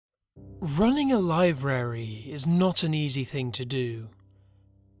Running a library is not an easy thing to do.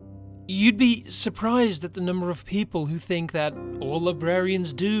 You'd be surprised at the number of people who think that all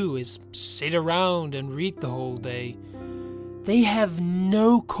librarians do is sit around and read the whole day. They have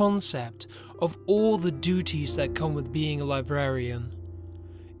no concept of all the duties that come with being a librarian.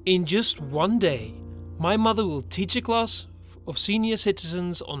 In just one day, my mother will teach a class of senior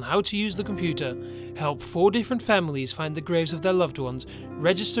citizens on how to use the computer, help 4 different families find the graves of their loved ones,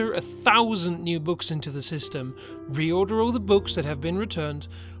 register 1,000 new books into the system, reorder all the books that have been returned,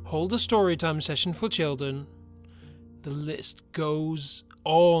 hold a storytime session for children. The list goes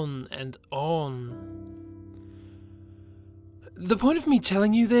on and on. The point of me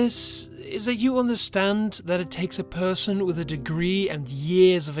telling you this is that you understand that it takes a person with a degree and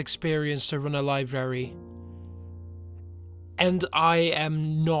years of experience to run a library. And I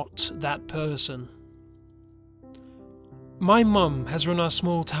am not that person. My mum has run our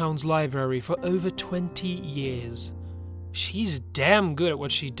small town's library for over 20 years. She's damn good at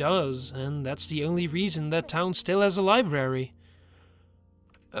what she does, and that's the only reason that town still has a library.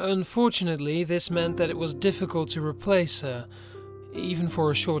 Unfortunately, this meant that it was difficult to replace her, even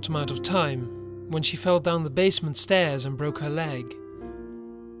for a short amount of time, when she fell down the basement stairs and broke her leg.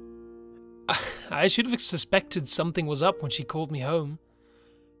 I should have suspected something was up when she called me home.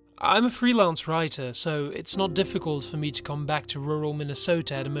 I'm a freelance writer, so it's not difficult for me to come back to rural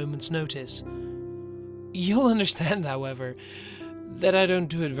Minnesota at a moment's notice. You'll understand, however, that I don't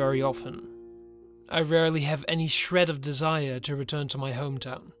do it very often. I rarely have any shred of desire to return to my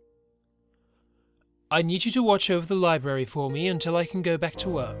hometown. I need you to watch over the library for me until I can go back to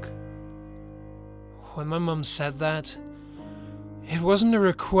work. When my mum said that, it wasn't a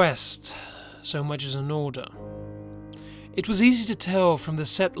request so much as an order. It was easy to tell from the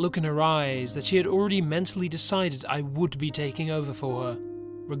set look in her eyes that she had already mentally decided I would be taking over for her,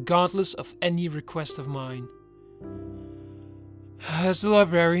 regardless of any request of mine. As the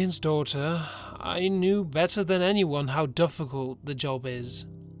librarian's daughter, I knew better than anyone how difficult the job is.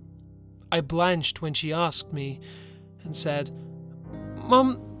 I blanched when she asked me and said,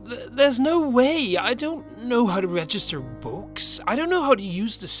 "Mum, there's no way. I don't know how to register books. I don't know how to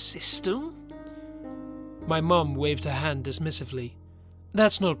use the system." My mum waved her hand dismissively.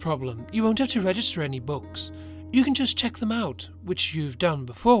 "That's not a problem. You won't have to register any books. You can just check them out, which you've done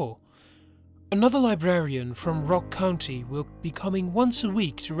before. Another librarian from Rock County will be coming once a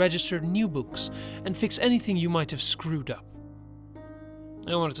week to register new books and fix anything you might have screwed up."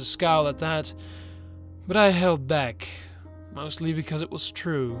 I wanted to scowl at that, but I held back, mostly because it was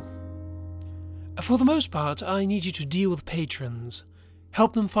true. "For the most part, I need you to deal with patrons.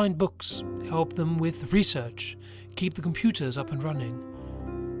 Help them find books, help them with research, keep the computers up and running.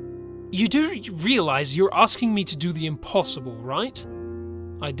 You do realize you're asking me to do the impossible, right?"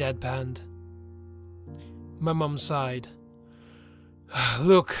 I deadpanned. My mum sighed.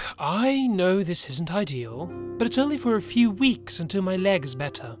 "Look, I know this isn't ideal, but it's only for a few weeks until my leg is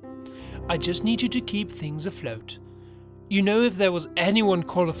better. I just need you to keep things afloat. You know, if there was anyone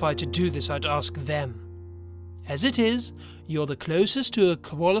qualified to do this, I'd ask them. As it is, you're the closest to a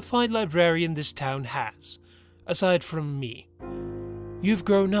qualified librarian this town has, aside from me. You've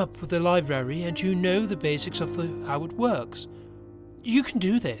grown up with the library and you know the basics of how it works. You can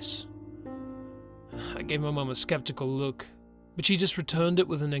do this." I gave my mum a skeptical look, but she just returned it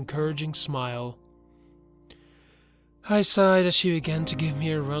with an encouraging smile. I sighed as she began to give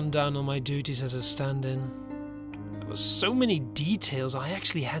me a rundown on my duties as a stand-in. There were so many details I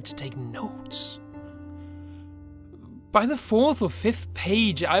actually had to take notes. By the 4th or 5th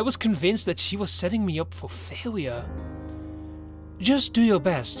page, I was convinced that she was setting me up for failure. "Just do your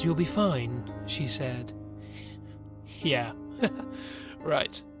best, you'll be fine," she said. Yeah,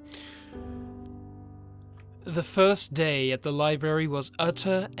 right. The first day at the library was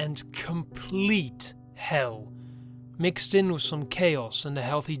utter and complete hell, mixed in with some chaos and a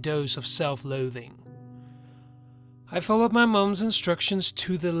healthy dose of self-loathing. I followed my mum's instructions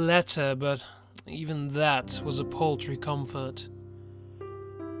to the letter, but even that was a paltry comfort.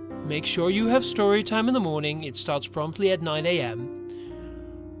 Make sure you have story time in the morning. It starts promptly at 9 a.m.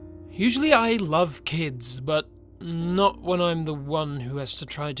 Usually I love kids, but not when I'm the one who has to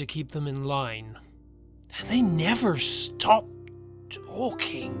try to keep them in line. And they never stop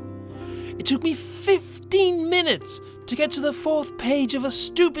talking. It took me 15 minutes to get to the 4th page of a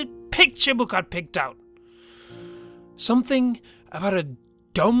stupid picture book I'd picked out. Something about a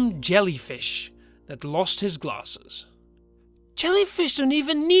dumb jellyfish that lost his glasses. Jellyfish don't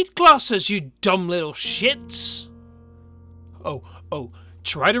even need glasses, you dumb little shits. Oh,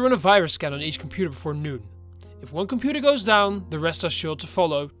 try to run a virus scan on each computer before noon. If one computer goes down, the rest are sure to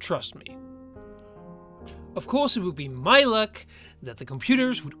follow, trust me. Of course, it would be my luck that the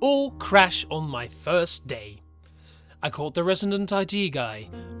computers would all crash on my first day. I called the resident IT guy,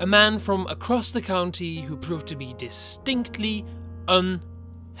 a man from across the county who proved to be distinctly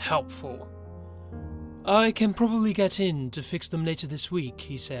unhelpful. I can probably get in to fix them later this week,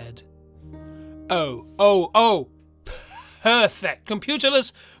 he said. Oh, perfect,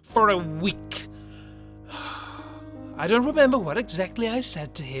 computerless for a week. I don't remember what exactly I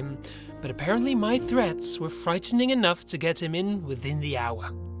said to him, but apparently my threats were frightening enough to get him in within the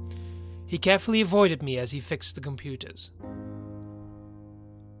hour. He carefully avoided me as he fixed the computers.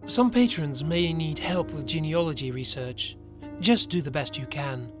 Some patrons may need help with genealogy research. Just do the best you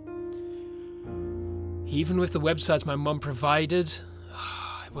can. Even with the websites my mum provided,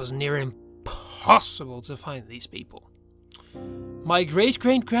 it was near impossible to find these people. My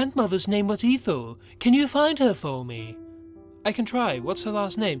great-great-grandmother's name was Ethel. Can you find her for me? I can try. What's her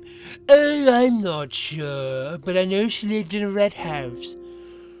last name? Oh, I'm not sure, but I know she lived in a red house.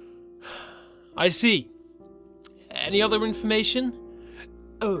 I see. Any other information?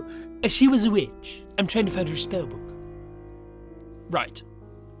 Oh, she was a witch. I'm trying to find her spellbook. Right.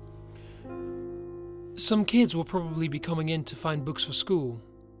 Some kids will probably be coming in to find books for school.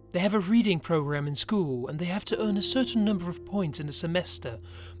 They have a reading program in school, and they have to earn a certain number of points in a semester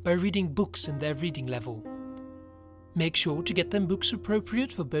by reading books in their reading level. Make sure to get them books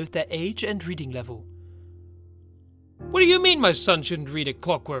appropriate for both their age and reading level. What do you mean my son shouldn't read A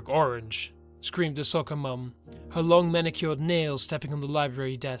Clockwork Orange? Screamed the soccer mum, her long manicured nails tapping on the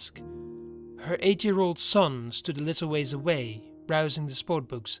library desk. Her 8-year-old son stood a little ways away, browsing the sport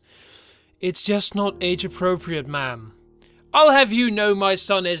books. It's just not age-appropriate, ma'am. I'll have you know my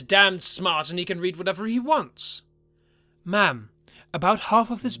son is damned smart and he can read whatever he wants. Ma'am, about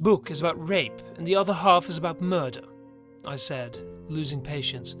half of this book is about rape and the other half is about murder, I said, losing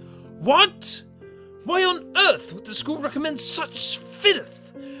patience. What? Why on earth would the school recommend such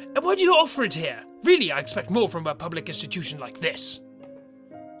filth? And why do you offer it here? Really, I expect more from a public institution like this.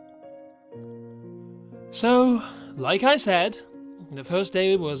 So, like I said, the first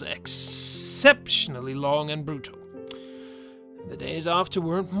day was exceptionally long and brutal. The days after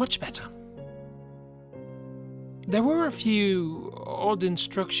weren't much better. There were a few odd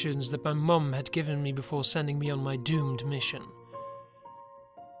instructions that my mum had given me before sending me on my doomed mission.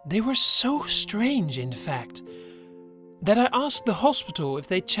 They were so strange, in fact, that I asked the hospital if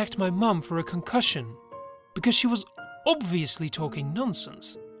they checked my mum for a concussion, because she was obviously talking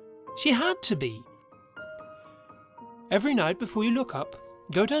nonsense. She had to be. Every night before you look up,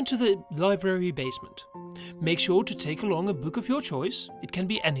 go down to the library basement. Make sure to take along a book of your choice. It can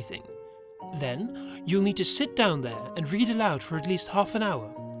be anything. Then, you'll need to sit down there and read aloud for at least half an hour.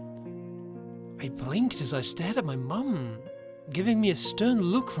 I blinked as I stared at my mum, giving me a stern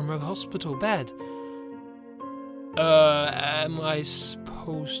look from her hospital bed. Am I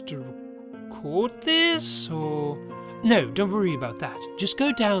supposed to record this, or...? No, don't worry about that. Just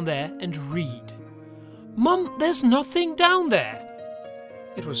go down there and read. Mum, there's nothing down there!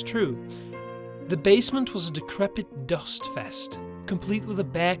 It was true. The basement was a decrepit dust fest, complete with a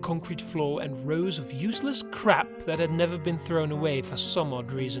bare concrete floor and rows of useless crap that had never been thrown away for some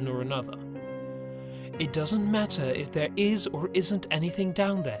odd reason or another. It doesn't matter if there is or isn't anything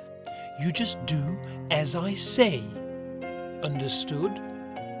down there. You just do as I say. Understood?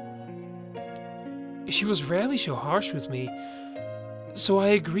 She was rarely so harsh with me, so I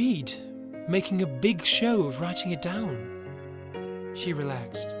agreed, making a big show of writing it down. She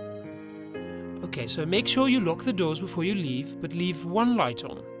relaxed. Okay, so make sure you lock the doors before you leave, but leave one light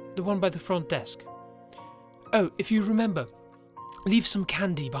on, the one by the front desk. Oh, if you remember, leave some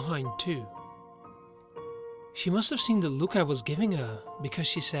candy behind too. She must have seen the look I was giving her, because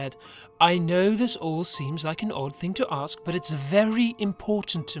she said, I know this all seems like an odd thing to ask, but it's very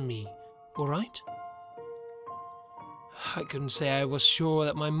important to me, all right? I couldn't say I was sure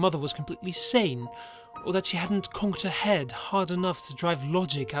that my mother was completely sane, or that she hadn't conked her head hard enough to drive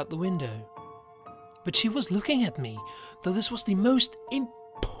logic out the window. But she was looking at me, though this was the most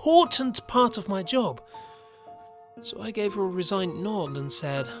important part of my job. So I gave her a resigned nod and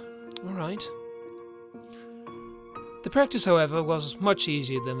said, all right. The practice, however, was much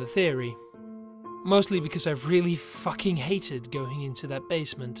easier than the theory. Mostly because I really fucking hated going into that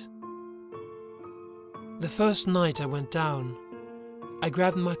basement. The first night I went down, I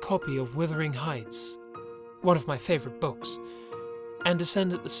grabbed my copy of Wuthering Heights, one of my favourite books, and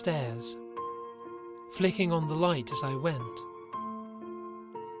descended the stairs, flicking on the light as I went.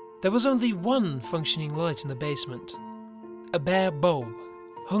 There was only one functioning light in the basement, a bare bulb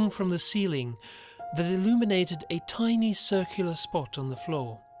hung from the ceiling that illuminated a tiny circular spot on the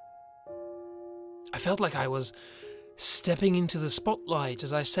floor. I felt like I was stepping into the spotlight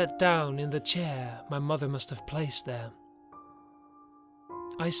as I sat down in the chair my mother must have placed there.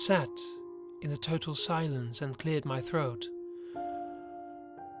 I sat in the total silence and cleared my throat.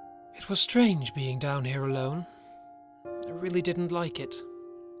 It was strange being down here alone. I really didn't like it.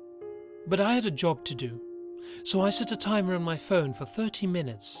 But I had a job to do, so I set a timer on my phone for 30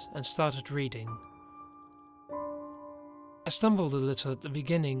 minutes and started reading. I stumbled a little at the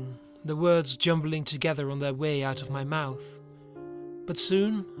beginning, the words jumbling together on their way out of my mouth. But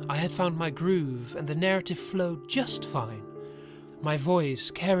soon I had found my groove and the narrative flowed just fine, my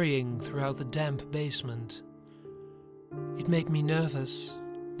voice carrying throughout the damp basement. It made me nervous,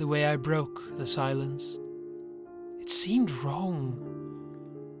 the way I broke the silence. It seemed wrong.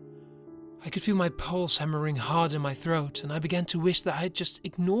 I could feel my pulse hammering hard in my throat, and I began to wish that I had just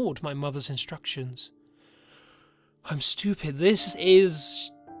ignored my mother's instructions. I'm stupid. This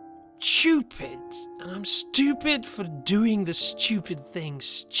is stupid. And I'm stupid for doing the stupid thing.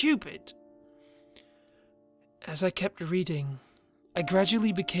 Stupid. As I kept reading, I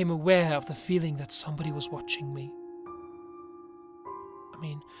gradually became aware of the feeling that somebody was watching me. I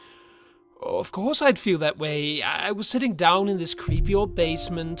mean, of course I'd feel that way. I was sitting down in this creepy old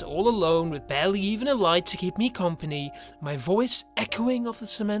basement, all alone, with barely even a light to keep me company, my voice echoing off the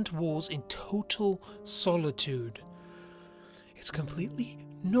cement walls in total solitude. It's completely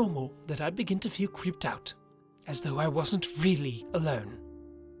normal that I'd begin to feel creeped out, as though I wasn't really alone.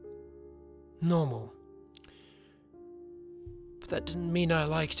 Normal. But that didn't mean I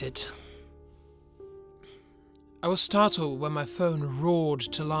liked it. I was startled when my phone roared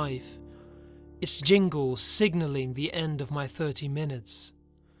to life, its jingle signaling the end of my 30 minutes.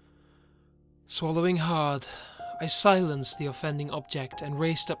 Swallowing hard, I silenced the offending object and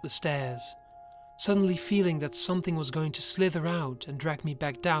raced up the stairs, suddenly feeling that something was going to slither out and drag me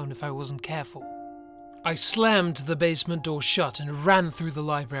back down if I wasn't careful. I slammed the basement door shut and ran through the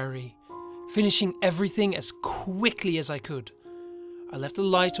library, finishing everything as quickly as I could. I left the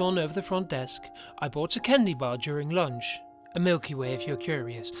light on over the front desk. I bought a candy bar during lunch, a Milky Way if you're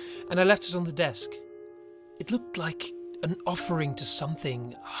curious, and I left it on the desk. It looked like an offering to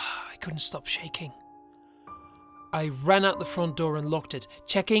something. I couldn't stop shaking. I ran out the front door and locked it,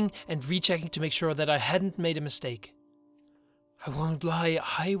 checking and rechecking to make sure that I hadn't made a mistake. I won't lie,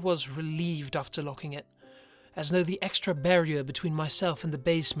 I was relieved after locking it, as though the extra barrier between myself and the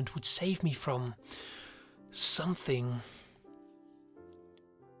basement would save me from something.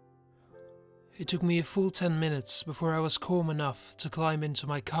 It took me a full 10 minutes before I was calm enough to climb into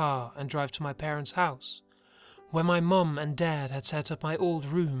my car and drive to my parents' house, where my mum and dad had set up my old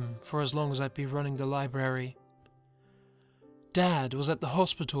room for as long as I'd be running the library. Dad was at the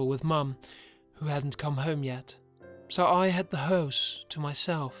hospital with Mum, who hadn't come home yet, so I had the house to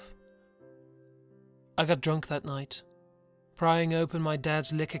myself. I got drunk that night, prying open my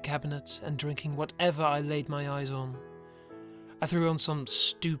dad's liquor cabinet and drinking whatever I laid my eyes on. I threw on some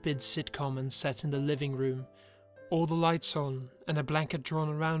stupid sitcom and sat in the living room, all the lights on and a blanket drawn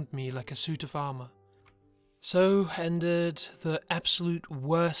around me like a suit of armor. So ended the absolute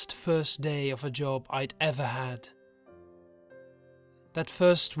worst first day of a job I'd ever had. That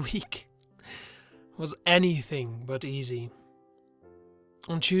first week was anything but easy.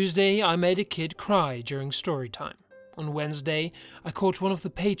 On Tuesday, I made a kid cry during story time. On Wednesday, I caught one of the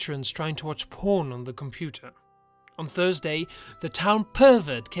patrons trying to watch porn on the computer. On Thursday, the town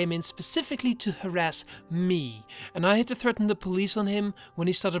pervert came in specifically to harass me, and I had to threaten the police on him when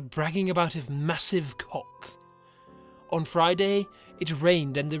he started bragging about his massive cock. On Friday, it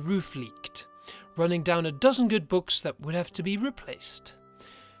rained and the roof leaked, running down a dozen good books that would have to be replaced.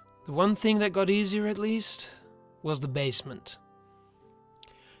 The one thing that got easier, at least, was the basement.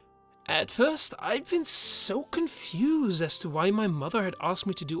 At first, I'd been so confused as to why my mother had asked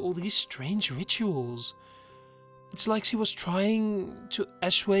me to do all these strange rituals. It's like she was trying to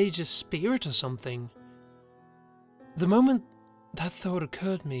assuage a spirit or something. The moment that thought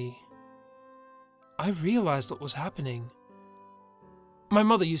occurred to me, I realized what was happening. My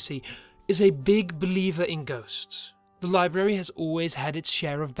mother, you see, is a big believer in ghosts. The library has always had its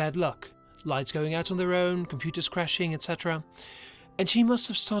share of bad luck. Lights going out on their own, computers crashing, etc. And she must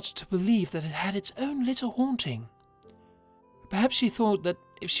have started to believe that it had its own little haunting. Perhaps she thought that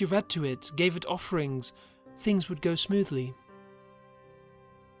if she read to it, gave it offerings, things would go smoothly.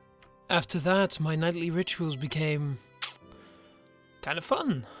 After that, my nightly rituals became kind of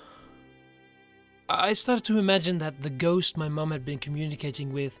fun. I started to imagine that the ghost my mum had been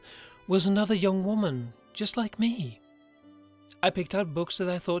communicating with was another young woman, just like me. I picked out books that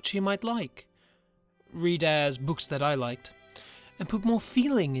I thought she might like, read as books that I liked, and put more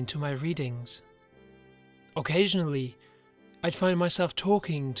feeling into my readings. Occasionally, I'd find myself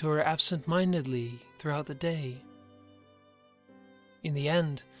talking to her absent-mindedly throughout the day. In the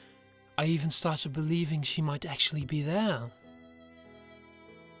end, I even started believing she might actually be there.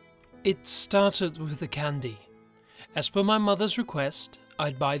 It started with the candy. As per my mother's request,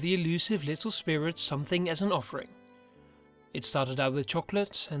 I'd buy the elusive little spirit something as an offering. It started out with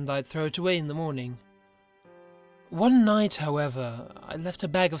chocolate, and I'd throw it away in the morning. One night, however, I left a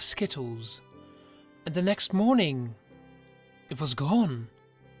bag of Skittles, and the next morning, it was gone.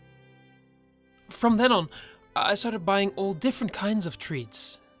 From then on, I started buying all different kinds of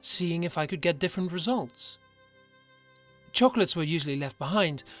treats, seeing if I could get different results. Chocolates were usually left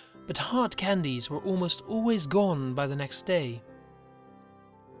behind, but hard candies were almost always gone by the next day.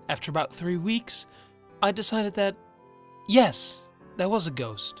 After about 3 weeks, I decided that, yes, there was a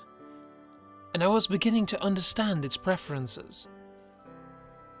ghost, and I was beginning to understand its preferences.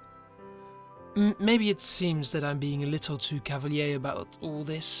 Maybe it seems that I'm being a little too cavalier about all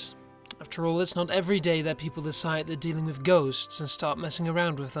this. After all, it's not every day that people decide they're dealing with ghosts and start messing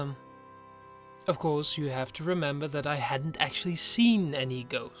around with them. Of course, you have to remember that I hadn't actually seen any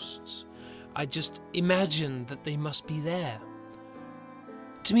ghosts. I just imagined that they must be there.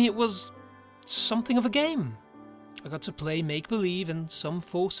 To me, it was something of a game. I got to play make-believe, and some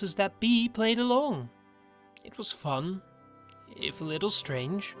forces that be played along. It was fun, if a little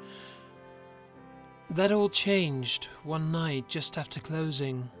strange. That all changed one night just after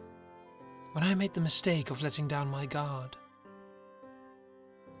closing, when I made the mistake of letting down my guard.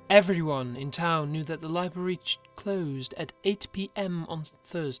 Everyone in town knew that the library closed at 8 p.m. on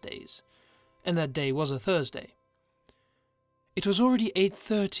Thursdays, and that day was a Thursday. It was already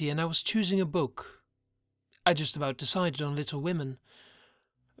 8:30 and I was choosing a book. I just about decided on Little Women,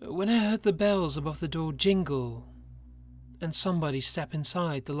 when I heard the bells above the door jingle, and somebody step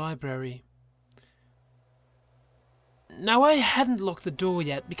inside the library. Now, I hadn't locked the door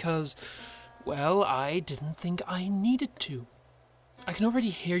yet because, well, I didn't think I needed to. I can already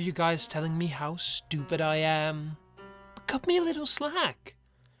hear you guys telling me how stupid I am. But cut me a little slack.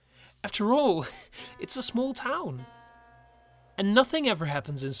 After all, it's a small town. And nothing ever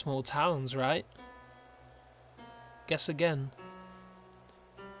happens in small towns, right? Guess again.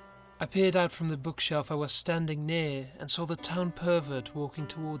 I peered out from the bookshelf I was standing near and saw the town pervert walking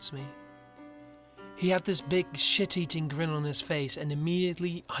towards me. He had this big shit-eating grin on his face, and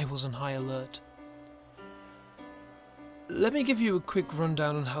immediately I was on high alert. Let me give you a quick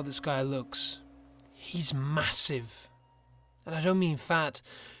rundown on how this guy looks. He's massive. And I don't mean fat.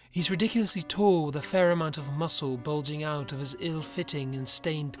 He's ridiculously tall with a fair amount of muscle bulging out of his ill-fitting and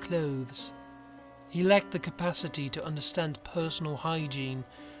stained clothes. He lacked the capacity to understand personal hygiene,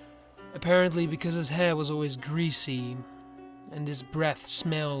 apparently because his hair was always greasy, and his breath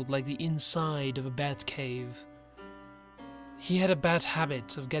smelled like the inside of a bat cave. He had a bad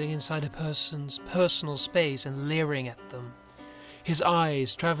habit of getting inside a person's personal space and leering at them, his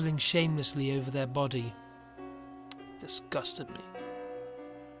eyes travelling shamelessly over their body. Disgusted me.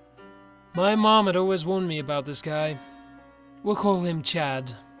 My mom had always warned me about this guy. We'll call him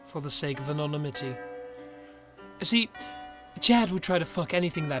Chad, for the sake of anonymity. See, Chad would try to fuck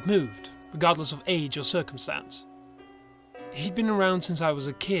anything that moved, regardless of age or circumstance. He'd been around since I was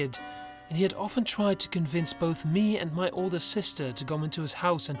a kid, and he had often tried to convince both me and my older sister to come into his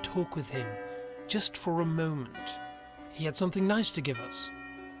house and talk with him, just for a moment. He had something nice to give us.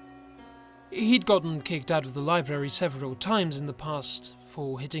 He'd gotten kicked out of the library several times in the past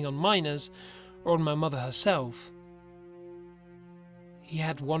for hitting on minors, or on my mother herself. He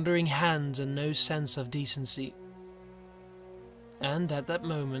had wandering hands and no sense of decency. And at that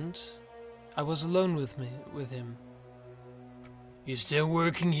moment, I was alone with him. "You still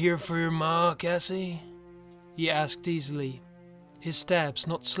working here for your ma, Cassie?" he asked easily, his steps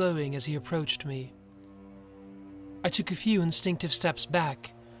not slowing as he approached me. I took a few instinctive steps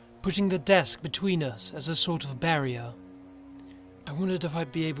back, putting the desk between us as a sort of barrier. I wondered if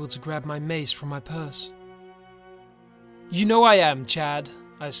I'd be able to grab my mace from my purse. "You know I am, Chad,"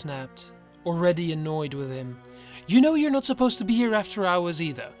 I snapped, already annoyed with him. "You know you're not supposed to be here after hours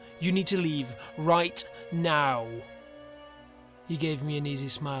either. You need to leave right now." He gave me an easy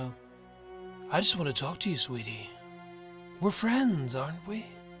smile. "I just want to talk to you, sweetie. We're friends, aren't we?"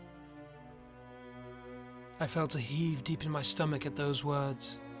 I felt a heave deep in my stomach at those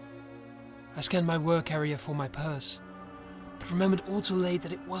words. I scanned my work area for my purse, but remembered all too late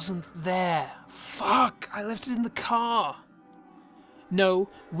that it wasn't there. Fuck! I left it in the car. "No,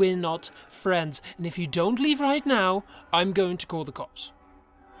 we're not friends, and if you don't leave right now, I'm going to call the cops."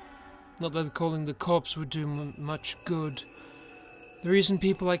 Not that calling the cops would do much good. The reason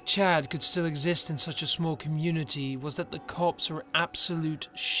people like Chad could still exist in such a small community was that the cops were absolute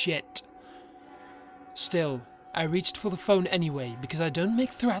shit. Still, I reached for the phone anyway, because I don't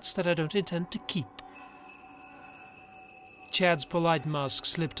make threats that I don't intend to keep. Chad's polite mask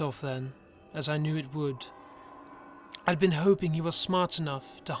slipped off then, as I knew it would. I'd been hoping he was smart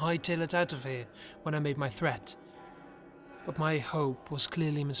enough to hightail it out of here when I made my threat, but my hope was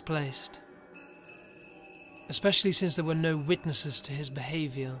clearly misplaced. Especially since there were no witnesses to his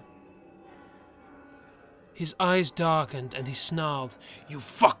behavior. His eyes darkened and he snarled, "You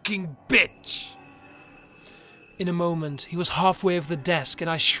fucking bitch!" In a moment, he was halfway over the desk and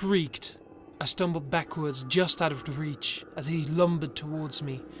I shrieked. I stumbled backwards just out of reach as he lumbered towards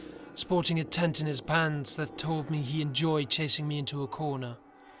me, sporting a tent in his pants that told me he enjoyed chasing me into a corner.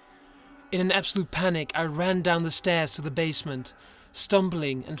 In an absolute panic, I ran down the stairs to the basement,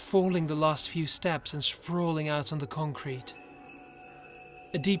 stumbling and falling the last few steps and sprawling out on the concrete.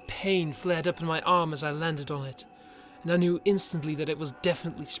 A deep pain flared up in my arm as I landed on it, and I knew instantly that it was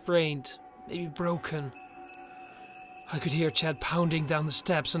definitely sprained, maybe broken. I could hear Chad pounding down the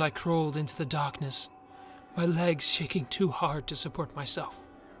steps and I crawled into the darkness, my legs shaking too hard to support myself.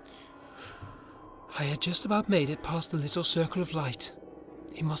 I had just about made it past the little circle of light.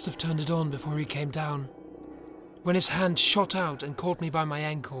 He must have turned it on before he came down, when his hand shot out and caught me by my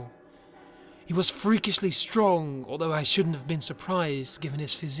ankle. He was freakishly strong, although I shouldn't have been surprised given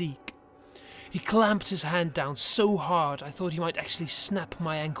his physique. He clamped his hand down so hard I thought he might actually snap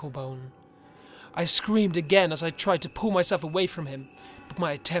my ankle bone. I screamed again as I tried to pull myself away from him, but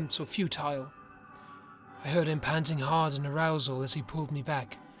my attempts were futile. I heard him panting hard in arousal as he pulled me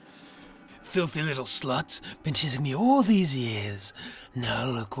back. "Filthy little slut, been teasing me all these years. Now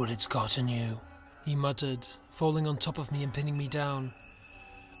look what it's gotten you," he muttered, falling on top of me and pinning me down.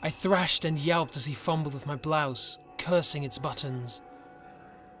 I thrashed and yelped as he fumbled with my blouse, cursing its buttons.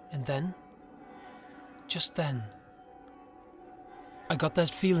 And then, just then, I got that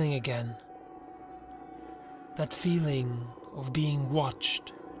feeling again. That feeling of being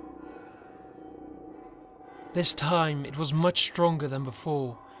watched. This time it was much stronger than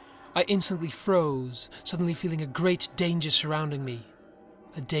before. I instantly froze, suddenly feeling a great danger surrounding me.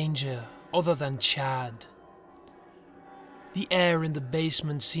 A danger other than Chad. The air in the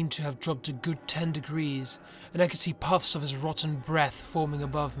basement seemed to have dropped a good 10 degrees, and I could see puffs of his rotten breath forming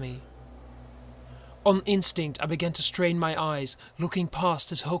above me. On instinct, I began to strain my eyes, looking past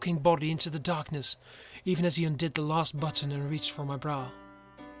his hulking body into the darkness, even as he undid the last button and reached for my bra.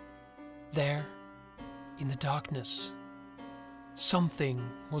 There, in the darkness,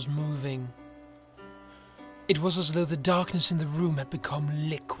 something was moving. It was as though the darkness in the room had become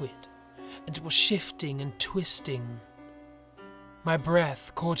liquid, and it was shifting and twisting. My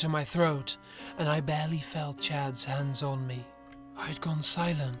breath caught in my throat, and I barely felt Chad's hands on me. I had gone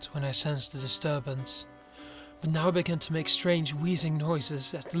silent when I sensed the disturbance, but now I began to make strange wheezing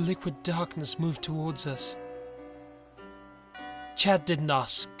noises as the liquid darkness moved towards us. Chad didn't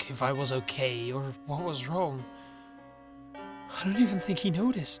ask if I was okay or what was wrong. I don't even think he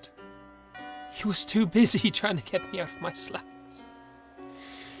noticed. He was too busy trying to get me out of my slacks.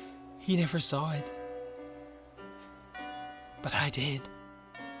 He never saw it. But I did.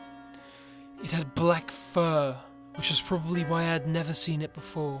 It had black fur, which was probably why I had never seen it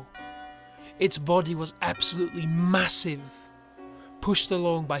before. Its body was absolutely massive, pushed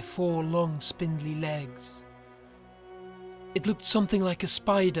along by 4 long spindly legs. It looked something like a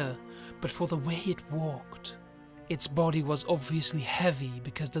spider, but for the way it walked. Its body was obviously heavy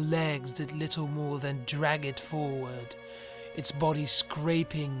because the legs did little more than drag it forward, its body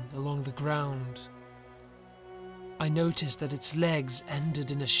scraping along the ground. I noticed that its legs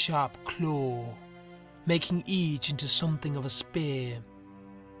ended in a sharp claw, making each into something of a spear.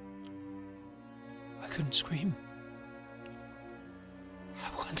 I couldn't scream.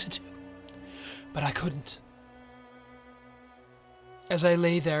 I wanted to, but I couldn't. As I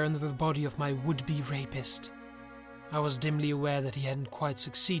lay there under the body of my would-be rapist, I was dimly aware that he hadn't quite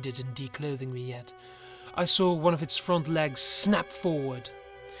succeeded in declothing me yet. I saw one of its front legs snap forward.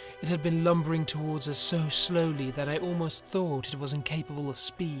 It had been lumbering towards us so slowly that I almost thought it was incapable of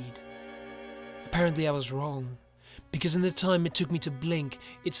speed. Apparently I was wrong, because in the time it took me to blink,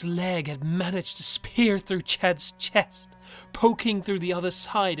 its leg had managed to spear through Chad's chest, poking through the other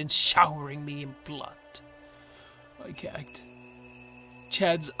side and showering me in blood. I gagged.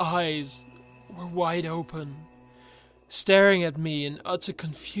 Chad's eyes were wide open, staring at me in utter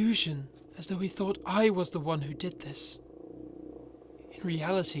confusion, as though he thought I was the one who did this. In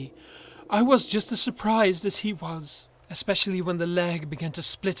reality, I was just as surprised as he was, especially when the leg began to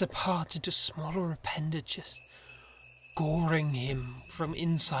split apart into smaller appendages, goring him from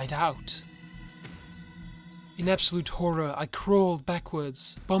inside out. In absolute horror, I crawled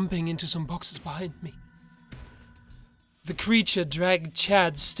backwards, bumping into some boxes behind me. The creature dragged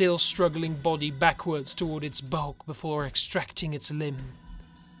Chad's still struggling body backwards toward its bulk before extracting its limb.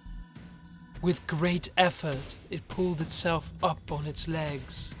 With great effort, it pulled itself up on its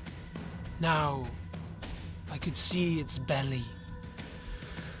legs. Now, I could see its belly.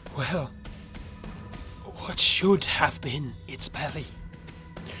 Well, what should have been its belly.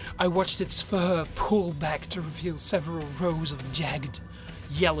 I watched its fur pull back to reveal several rows of jagged,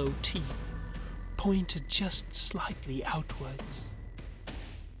 yellow teeth, pointed just slightly outwards.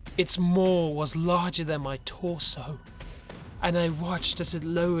 Its maw was larger than my torso, and I watched as it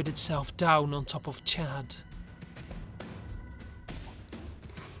lowered itself down on top of Chad.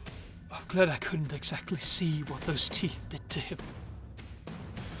 I'm glad I couldn't exactly see what those teeth did to him.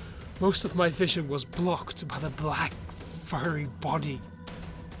 Most of my vision was blocked by the black, furry body.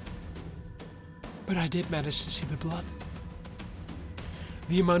 But I did manage to see the blood.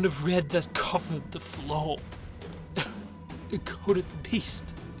 The amount of red that covered the floor. It coated the beast.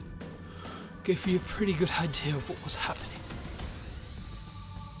 Gave me a pretty good idea of what was happening.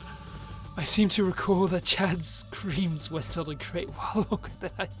 I seem to recall that Chad's screams went on a great while longer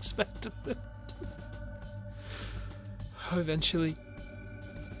than I expected them to. Eventually,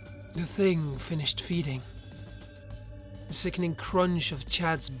 the thing finished feeding. The sickening crunch of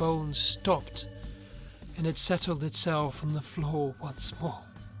Chad's bones stopped, and it settled itself on the floor once more.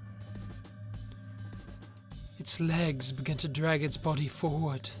 Its legs began to drag its body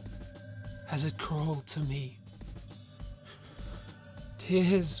forward as it crawled to me.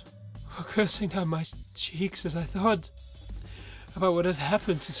 Tears were coursing down my cheeks as I thought about what had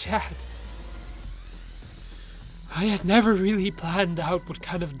happened to Chad. I had never really planned out what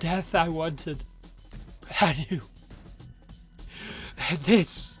kind of death I wanted, but I knew that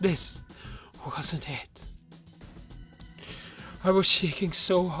this wasn't it. I was shaking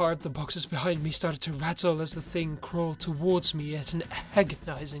so hard the boxes behind me started to rattle as the thing crawled towards me at an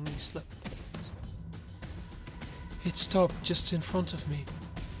agonizingly slow pace. It stopped just in front of me.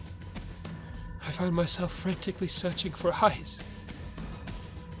 I found myself frantically searching for eyes,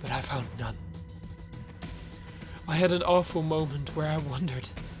 but I found none. I had an awful moment where I wondered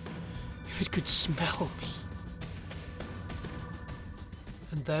if it could smell me.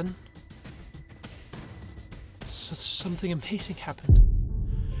 And then something amazing happened.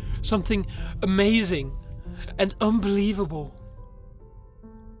 Something amazing and unbelievable.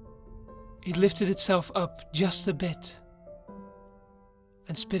 It lifted itself up just a bit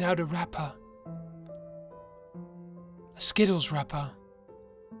and spit out a wrapper. A Skittles wrapper.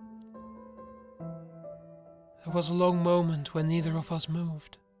 There was a long moment when neither of us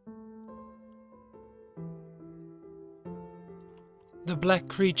moved. The black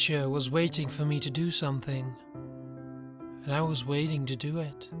creature was waiting for me to do something, and I was waiting to do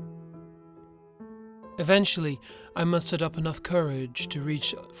it. Eventually, I mustered up enough courage to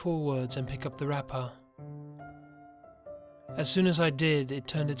reach forwards and pick up the wrapper. As soon as I did, it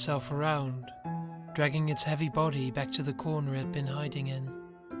turned itself around, dragging its heavy body back to the corner it had been hiding in.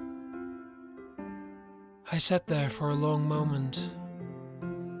 I sat there for a long moment,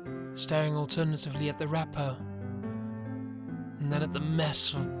 staring alternatively at the wrapper, and then at the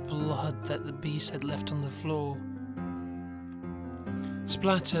mess of blood that the beast had left on the floor.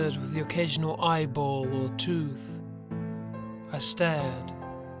 Splattered with the occasional eyeball or tooth, I stared,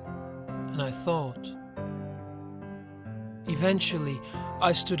 and I thought. Eventually,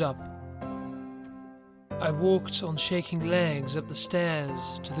 I stood up. I walked on shaking legs up the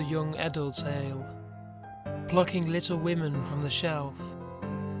stairs to the young adult's aisle, plucking Little Women from the shelf.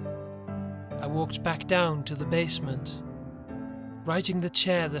 I walked back down to the basement, righting the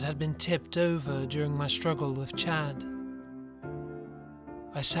chair that had been tipped over during my struggle with Chad.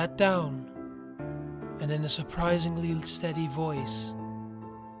 I sat down, and in a surprisingly steady voice,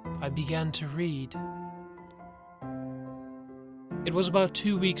 I began to read. It was about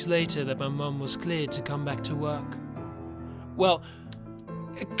 2 weeks later that my mum was cleared to come back to work. Well,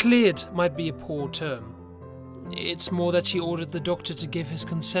 cleared might be a poor term. It's more that she ordered the doctor to give his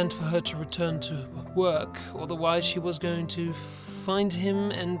consent for her to return to work, otherwise she was going to find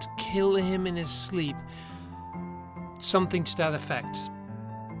him and kill him in his sleep. Something to that effect.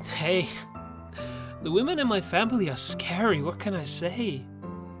 Hey, the women in my family are scary, what can I say?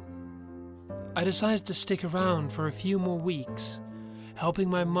 I decided to stick around for a few more weeks, helping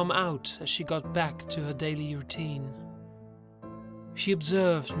my mum out as she got back to her daily routine. She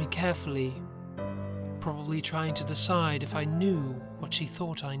observed me carefully, probably trying to decide if I knew what she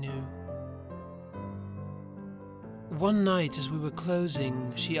thought I knew. One night as we were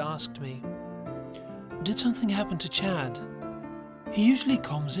closing, she asked me, "Did something happen to Chad? He usually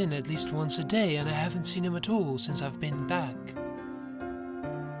comes in at least once a day and I haven't seen him at all since I've been back."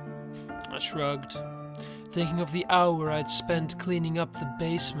 I shrugged, thinking of the hour I'd spent cleaning up the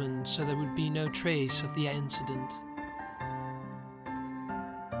basement so there would be no trace of the incident.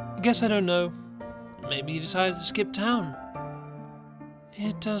 "I guess I don't know. Maybe he decided to skip town."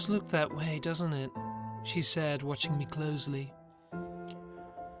 "It does look that way, doesn't it?" she said, watching me closely.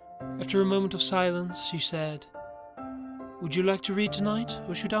 After a moment of silence, she said, "Would you like to read tonight,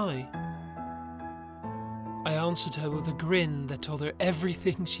 or should I?" I answered her with a grin that told her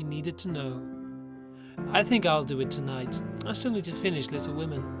everything she needed to know. "I think I'll do it tonight. I still need to finish Little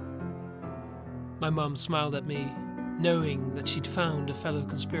Women." My mum smiled at me, knowing that she'd found a fellow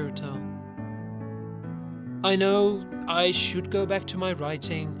conspirator. I know I should go back to my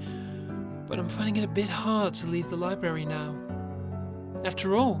writing, but I'm finding it a bit hard to leave the library now.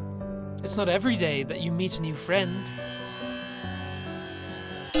 After all, it's not every day that you meet a new friend.